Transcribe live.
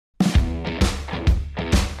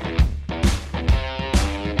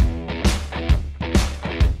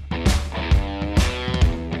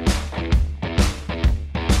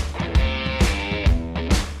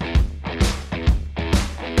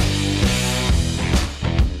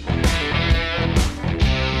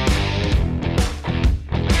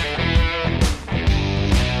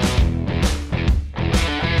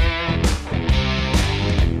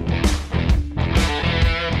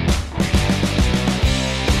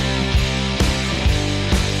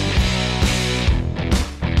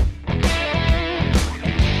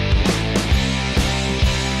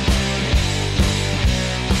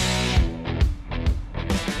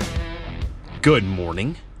Good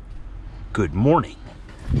morning. Good morning.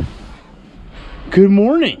 Good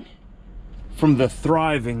morning from the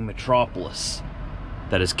thriving metropolis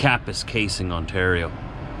that is Kapuskasing, Ontario.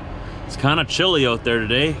 It's kind of chilly out there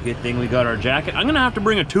today. Good thing we got our jacket. I'm gonna have to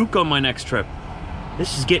bring a toque on my next trip.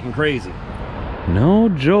 This is getting crazy. No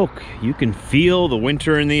joke. You can feel the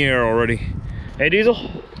winter in the air already. Hey,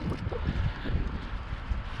 Diesel.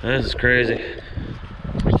 This is crazy.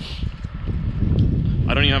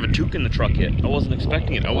 I don't even have a toque in the truck yet. I wasn't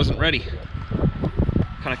expecting it. I wasn't ready.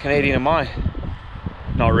 What kind of Canadian am I?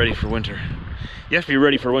 Not ready for winter. You have to be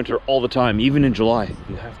ready for winter all the time, even in July.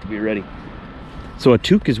 You have to be ready. So a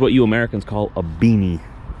toque is what you Americans call a beanie.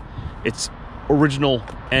 Its original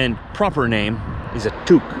and proper name is a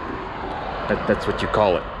toque. That's what you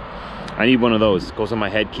call it. I need one of those. It goes on my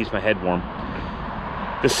head, keeps my head warm.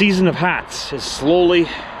 The season of hats is slowly,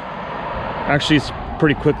 actually it's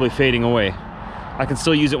pretty quickly fading away. I can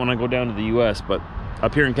still use it when I go down to the US, but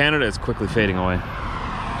up here in Canada, it's quickly fading away.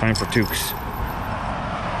 Time for toques.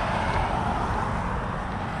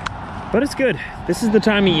 But it's good. This is the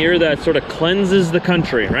time of year that sort of cleanses the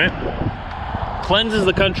country, right? Cleanses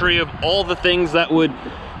the country of all the things that would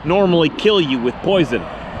normally kill you with poison.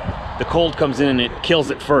 The cold comes in and it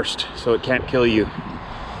kills it first, so it can't kill you.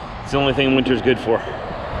 It's the only thing winter's good for.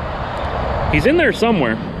 He's in there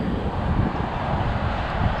somewhere.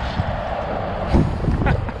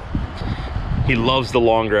 He loves the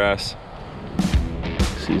long grass.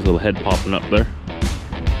 See his little head popping up there.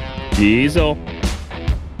 Diesel.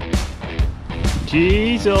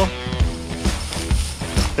 Diesel.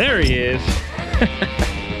 There he is.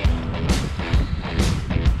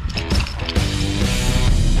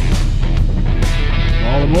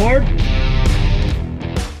 All aboard.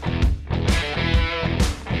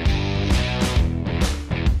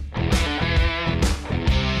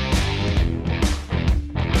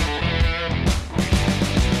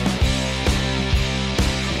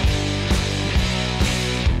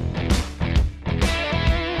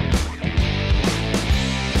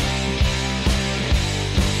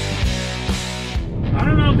 I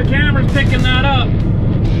don't know if the camera's picking that up,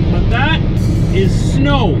 but that is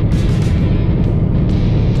snow.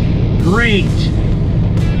 Great.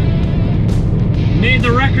 Made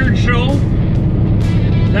the record show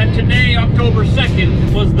that today, October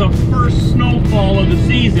 2nd, was the first snowfall of the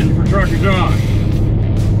season for Trucker Josh.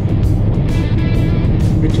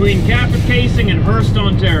 Between Kapuskasing and Hearst,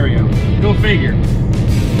 Ontario. Go figure.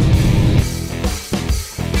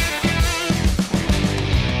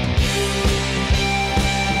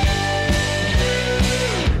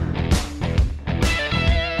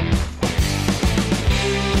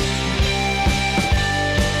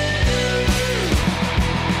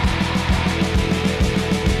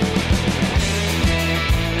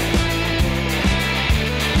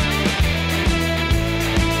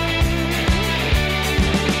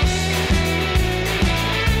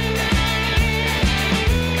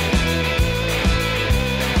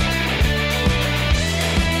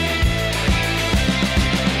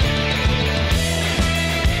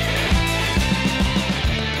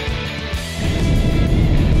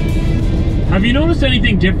 Have you noticed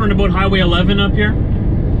anything different about Highway 11 up here?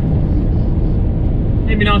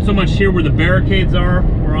 Maybe not so much here where the barricades are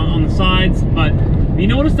or on the sides, but have you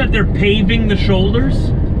noticed that they're paving the shoulders?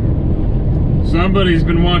 Somebody's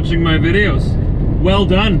been watching my videos. Well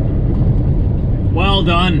done. Well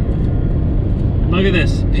done. Look at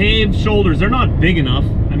this. Paved shoulders. They're not big enough.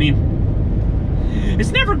 I mean,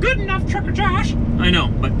 it's never good enough, Trucker Josh. I know,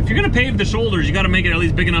 but if you're gonna pave the shoulders, you gotta make it at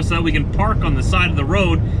least big enough so that we can park on the side of the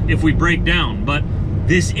road if we break down. But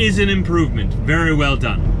this is an improvement. Very well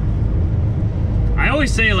done. I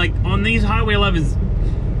always say, like, on these Highway 11s,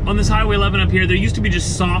 on this Highway 11 up here, there used to be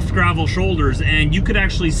just soft gravel shoulders, and you could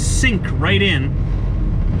actually sink right in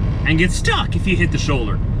and get stuck if you hit the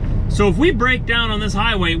shoulder. So if we break down on this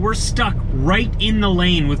highway, we're stuck right in the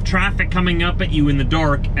lane with traffic coming up at you in the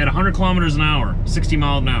dark at 100 kilometers an hour, 60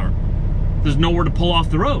 miles an hour. There's nowhere to pull off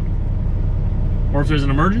the road. Or if there's an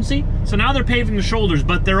emergency. So now they're paving the shoulders,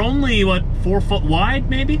 but they're only, what, 4 foot wide,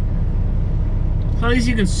 maybe? So at least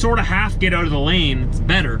you can sort of half get out of the lane. It's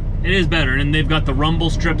better. It is better. And they've got the rumble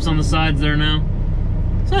strips on the sides there now.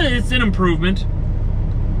 So it's an improvement.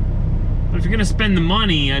 But if you're gonna spend the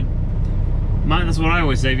money, that's what I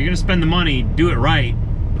always say. If you're gonna spend the money, do it right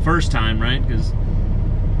the first time, right? Because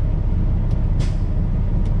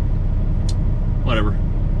whatever.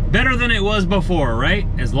 Better than it was before, right?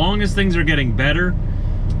 As long as things are getting better,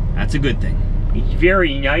 that's a good thing. It's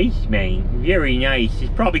very nice, man. Very nice.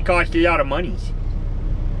 It probably cost a lot of money.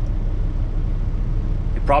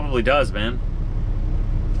 It probably does, man.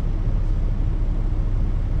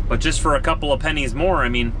 But just for a couple of pennies more, I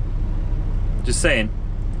mean, just saying.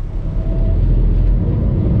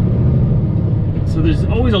 So there's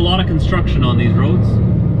always a lot of construction on these roads.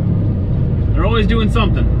 They're always doing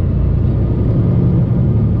something.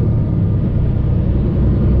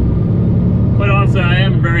 Quite honestly, I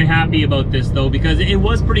am very happy about this though, because it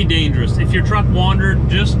was pretty dangerous. If your truck wandered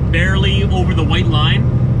just barely over the white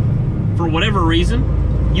line, for whatever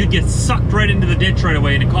reason, you'd get sucked right into the ditch right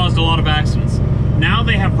away, and it caused a lot of accidents. Now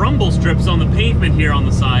they have rumble strips on the pavement here on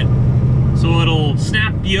the side, so it'll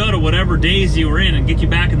snap you out of whatever daze you were in and get you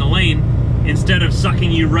back in the lane instead of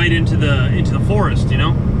sucking you right into the forest, you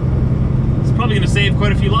know? It's probably gonna save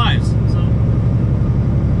quite a few lives,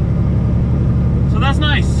 so that's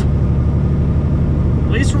nice.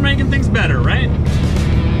 At least we're making things better, right?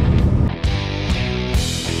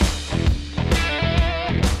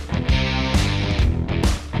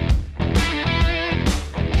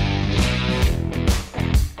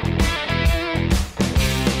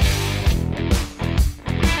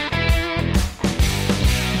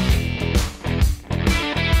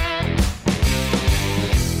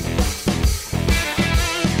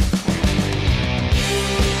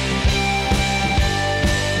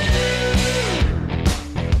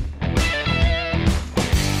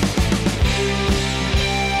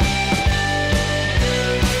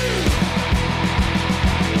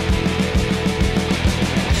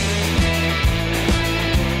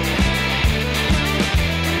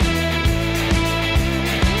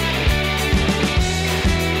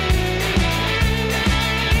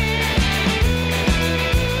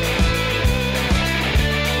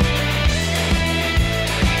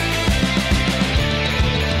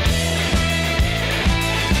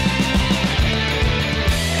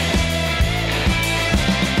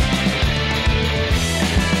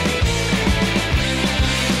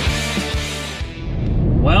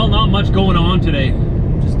 Much going on today.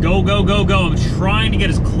 Just go, go, go, go. I'm trying to get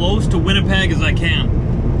as close to Winnipeg as I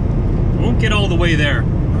can. Won't get all the way there.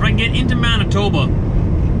 If I can get into Manitoba,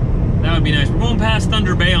 that would be nice. We're going past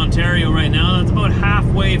Thunder Bay, Ontario right now. That's about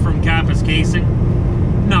halfway from Kapuskasing.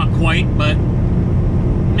 Not quite, but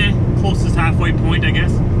closest halfway point, I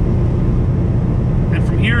guess. And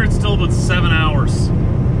from here, it's still about 7 hours.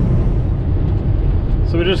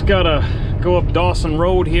 So we just gotta go up Dawson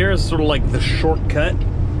Road here. It's sort of like the shortcut.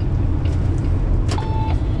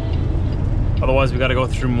 Otherwise, we got to go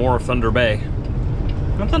through more of Thunder Bay.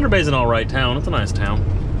 Now, Thunder Bay's an alright town. It's a nice town.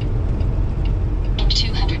 In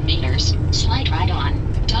 200 meters, slide right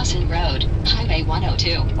on Dawson Road, Highway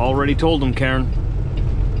 102. Already told them, Karen.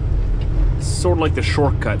 It's sort of like the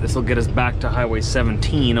shortcut. This will get us back to Highway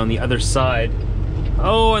 17 on the other side.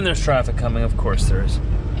 Oh, and there's traffic coming. Of course there is.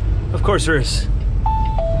 Of course there is.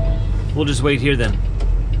 We'll just wait here then.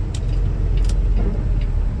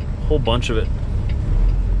 Whole bunch of it.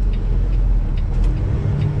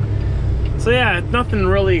 So yeah, nothing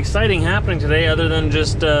really exciting happening today other than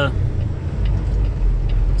just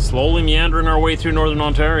slowly meandering our way through Northern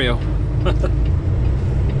Ontario.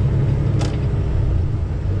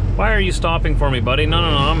 Why are you stopping for me, buddy? No,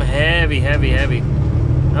 I'm heavy, heavy, heavy.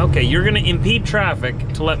 Okay, you're gonna impede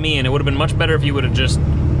traffic to let me in. It would have been much better if you would have just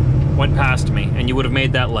went past me and you would have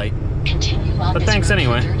made that light. Continue on but thanks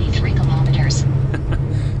anyway. 33 kilometers.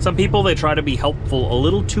 Some people, they try to be helpful a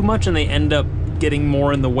little too much and they end up getting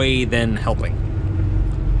more in the way than helping.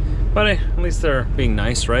 But at least they're being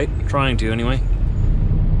nice, right? Trying to, anyway.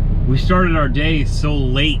 We started our day so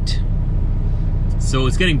late. So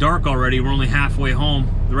it's getting dark already. We're only halfway home.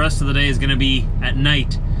 The rest of the day is going to be at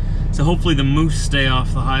night. So hopefully the moose stay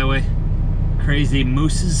off the highway. Crazy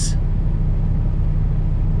mooses.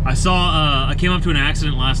 I came up to an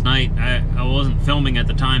accident last night. I wasn't filming at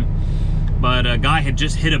the time. But a guy had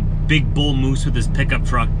just hit a big bull moose with his pickup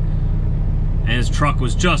truck. And his truck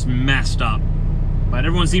was just messed up. But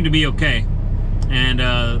everyone seemed to be okay. And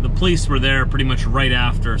the police were there pretty much right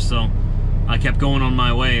after, so I kept going on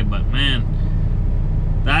my way. But man,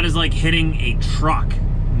 that is like hitting a truck.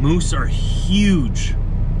 Moose are huge.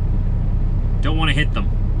 Don't want to hit them.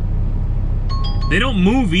 They don't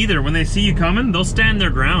move either. When they see you coming, they'll stand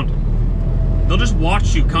their ground. They'll just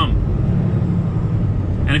watch you come.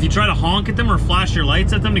 And if you try to honk at them or flash your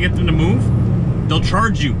lights at them to get them to move, they'll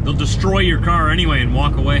charge you. They'll destroy your car anyway and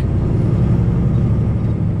walk away.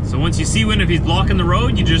 So once you see one, if he's blocking the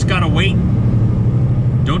road, you just gotta wait.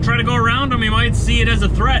 Don't try to go around him. He might see it as a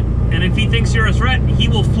threat. And if he thinks you're a threat, he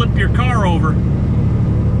will flip your car over.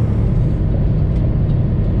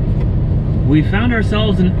 We found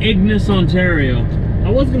ourselves in Ignis, Ontario. I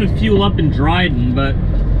was gonna fuel up in Dryden, but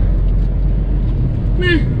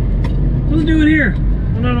let's do it here.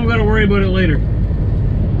 And then I've got to worry about it later.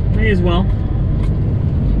 May as well.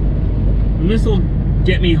 And this will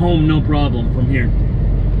get me home no problem from here.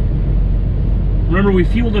 Remember, we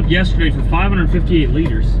fueled up yesterday for 558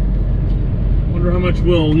 liters. Wonder how much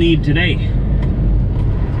we'll need today.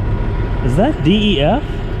 Is that DEF?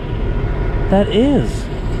 That is.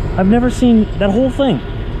 I've never seen that whole thing.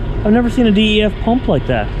 I've never seen a DEF pump like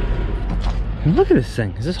that. And look at this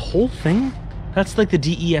thing. Is this whole thing? That's like the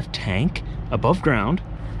DEF tank above ground.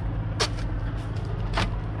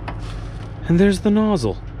 And there's the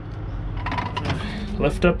nozzle.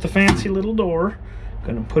 Lift up the fancy little door.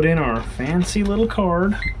 Gonna put in our fancy little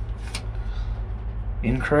card.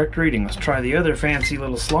 Incorrect reading. Let's try the other fancy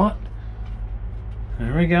little slot.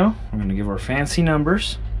 There we go. We're gonna give our fancy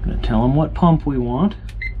numbers. Gonna tell them what pump we want.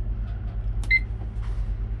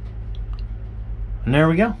 And there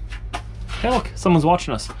we go. Hey look, someone's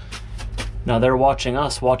watching us. Now they're watching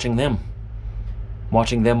us, watching them.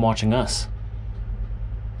 Watching them, watching us.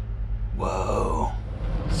 Whoa.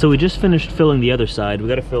 So we just finished filling the other side. We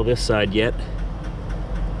gotta fill this side yet.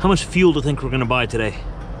 How much fuel do you think we're gonna buy today?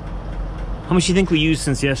 How much do you think we used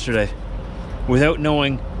since yesterday? Without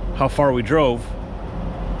knowing how far we drove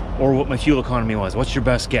or what my fuel economy was. What's your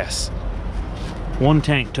best guess? One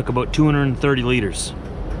tank took about 230 liters.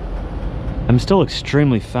 I'm still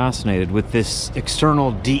extremely fascinated with this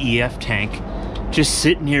external DEF tank just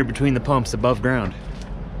sitting here between the pumps above ground.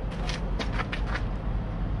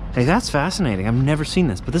 Hey, that's fascinating. I've never seen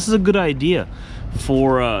this, but this is a good idea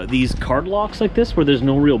for these card locks like this where there's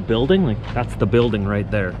no real building. Like that's the building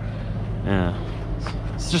right there.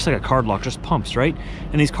 It's just like a card lock, just pumps, right?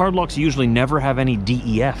 And these card locks usually never have any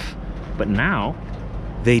DEF, but now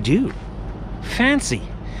they do. Fancy.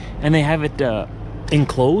 And they have it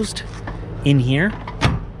enclosed in here.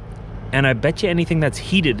 And I bet you anything that's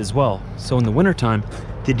heated as well. So in the wintertime,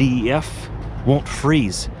 the DEF won't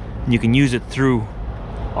freeze. And you can use it through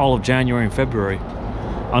all of January and February.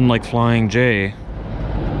 Unlike Flying J.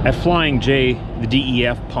 At Flying J, the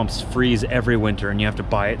DEF pumps freeze every winter and you have to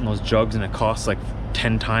buy it in those jugs and it costs like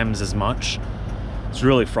 10 times as much. It's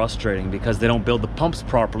really frustrating because they don't build the pumps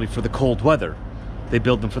properly for the cold weather. They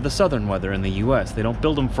build them for the southern weather in the US. They don't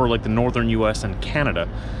build them for like the northern US and Canada.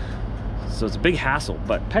 So it's a big hassle,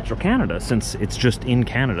 but Petro-Canada, since it's just in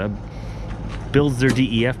Canada, builds their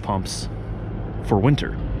DEF pumps for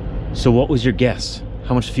winter. So what was your guess?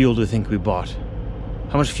 How much fuel do you think we bought?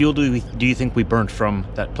 How much fuel do you think we burnt from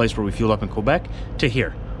that place where we fueled up in Quebec to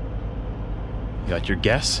here? You got your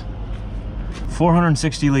guess?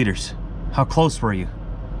 460 liters. How close were you?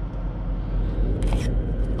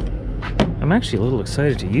 I'm actually a little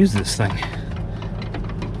excited to use this thing.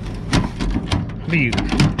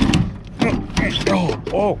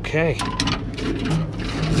 Oh, okay.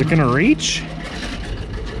 Is it gonna reach?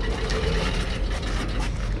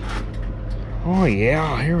 Oh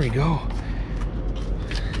yeah, here we go.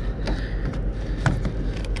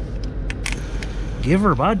 Give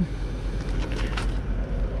her, bud.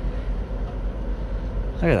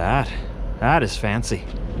 Look at that. That is fancy.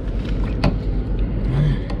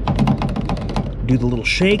 Do the little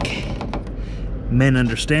shake. Men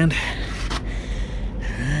understand.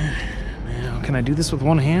 Now, can I do this with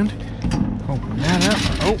one hand? Open that up.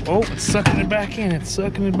 Oh, it's sucking it back in. It's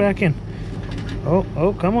sucking it back in.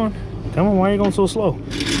 Oh, come on. Come on, why are you going so slow?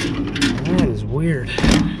 That is weird.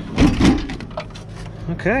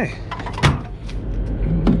 Okay.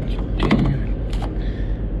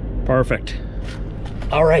 Perfect.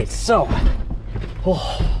 All right, so.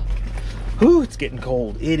 It's getting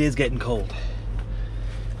cold. It is getting cold.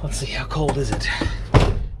 Let's see, how cold is it?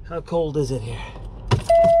 How cold is it here?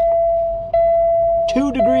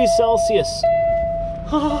 2 degrees Celsius.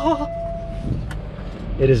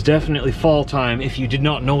 It is definitely fall time. If you did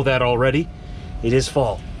not know that already, it is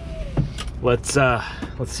fall. Let's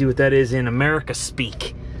see what that is in America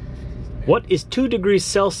speak. What is 2 degrees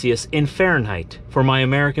Celsius in Fahrenheit for my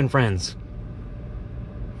American friends?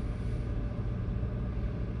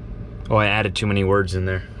 Oh, I added too many words in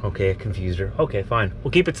there. Okay, I confused her. Okay, fine.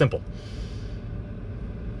 We'll keep it simple.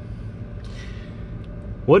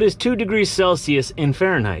 What is 2 degrees Celsius in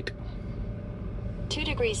Fahrenheit? 2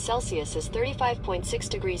 degrees Celsius is 35.6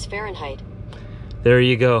 degrees Fahrenheit. There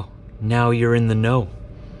you go. Now you're in the know.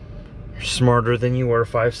 You're smarter than you were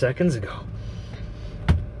 5 seconds ago.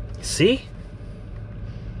 See?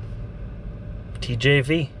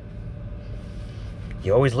 TJV.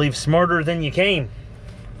 You always leave smarter than you came.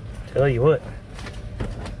 Tell you what.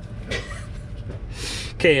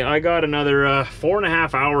 Okay, I got another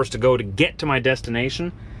 4.5 hours to go to get to my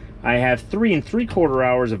destination. I have 3 3/4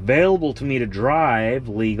 hours available to me to drive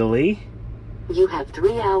legally. You have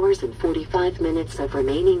 3 hours and 45 minutes of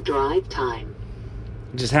remaining drive time.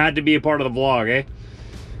 Just had to be a part of the vlog, eh?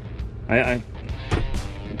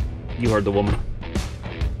 You heard the woman.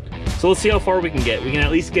 So let's see how far we can get. We can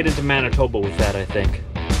at least get into Manitoba with that, I think.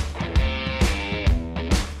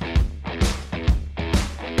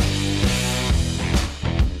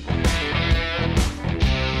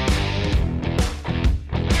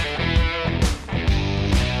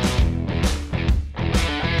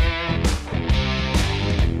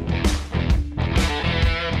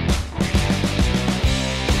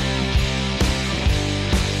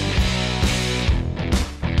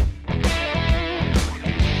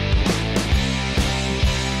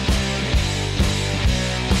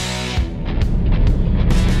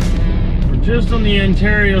 Just on the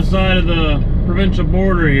Ontario side of the provincial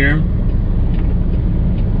border here.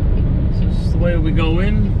 Is this the way we go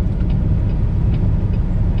in?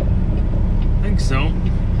 I think so.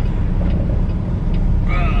 I'm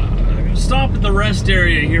gonna stop at the rest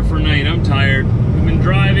area here for night. I'm tired. We've been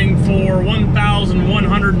driving for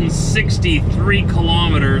 1,163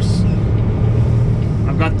 kilometers.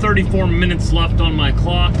 I've got 34 minutes left on my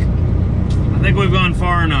clock. I think we've gone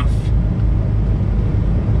far enough.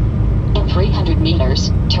 In 300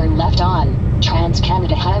 meters, turn left on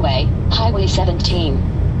Trans-Canada Highway, Highway 17.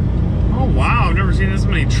 Oh wow, I've never seen this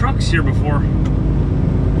many trucks here before.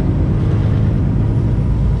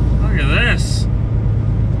 Look at this.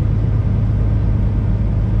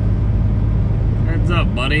 Heads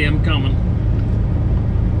up, buddy, I'm coming.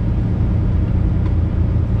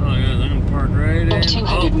 Oh yeah, I'm gonna park right in. In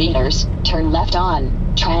 200 meters, turn left on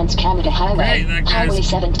Trans-Canada Highway, Hey, that guy's Highway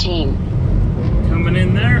 17. coming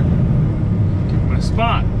in there.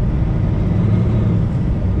 Spot.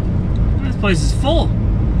 This place is full.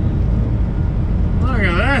 Look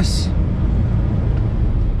at this.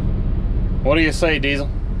 What do you say, Diesel?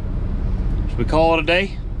 Should we call it a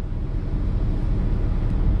day?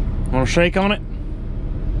 Want to shake on it?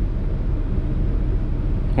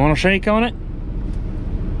 Want to shake on it?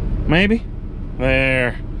 Maybe?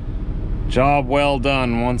 There. Job well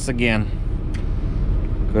done once again.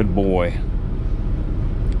 Good boy.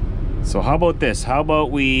 So how about this? How about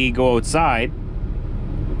we go outside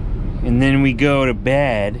and then we go to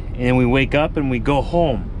bed and then we wake up and we go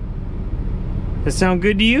home? Does that sound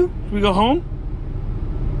good to you? Should we go home?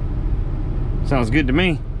 Sounds good to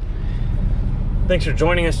me. Thanks for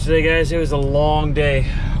joining us today, guys. It was a long day.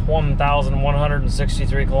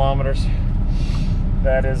 1,163 kilometers.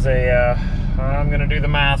 That is a, I'm gonna do the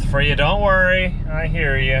math for you. Don't worry, I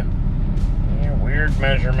hear you. Your weird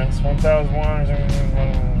measurements.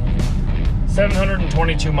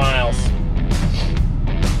 722 miles.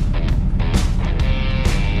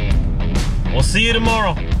 We'll see you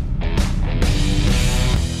tomorrow.